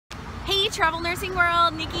Hey Travel Nursing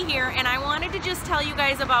World, Nikki here, and I wanted to just tell you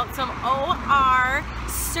guys about some OR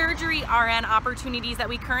surgery RN opportunities that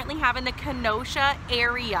we currently have in the Kenosha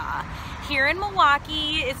area. Here in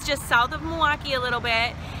Milwaukee, it's just south of Milwaukee a little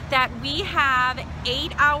bit, that we have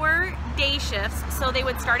 8-hour day shifts, so they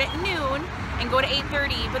would start at noon and go to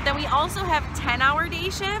 8:30, but then we also have 10-hour day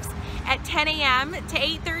shifts at 10 a.m. to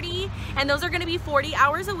 8:30, and those are going to be 40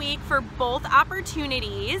 hours a week for both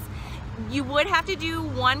opportunities. You would have to do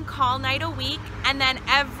one call night a week and then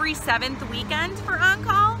every 7th weekend for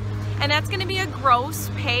on-call, and that's going to be a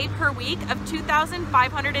gross pay per week of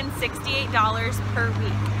 $2,568 per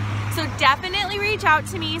week. So definitely reach out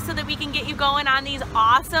to me so that we can get you going on these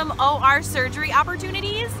awesome OR surgery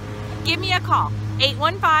opportunities. Give me a call,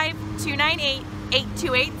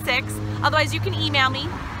 815-298-8286. Otherwise, you can email me,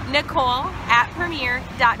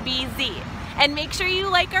 nicole@premier.bz. And make sure you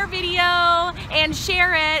like our video and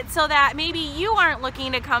share it so that maybe you aren't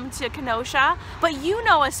looking to come to Kenosha, but you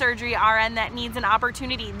know a surgery RN that needs an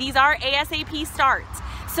opportunity. These are ASAP starts,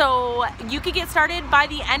 so you could get started by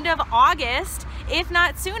the end of August, if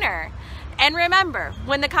not sooner. And remember,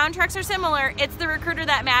 when the contracts are similar, it's the recruiter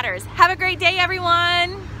that matters. Have a great day,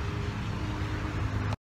 everyone.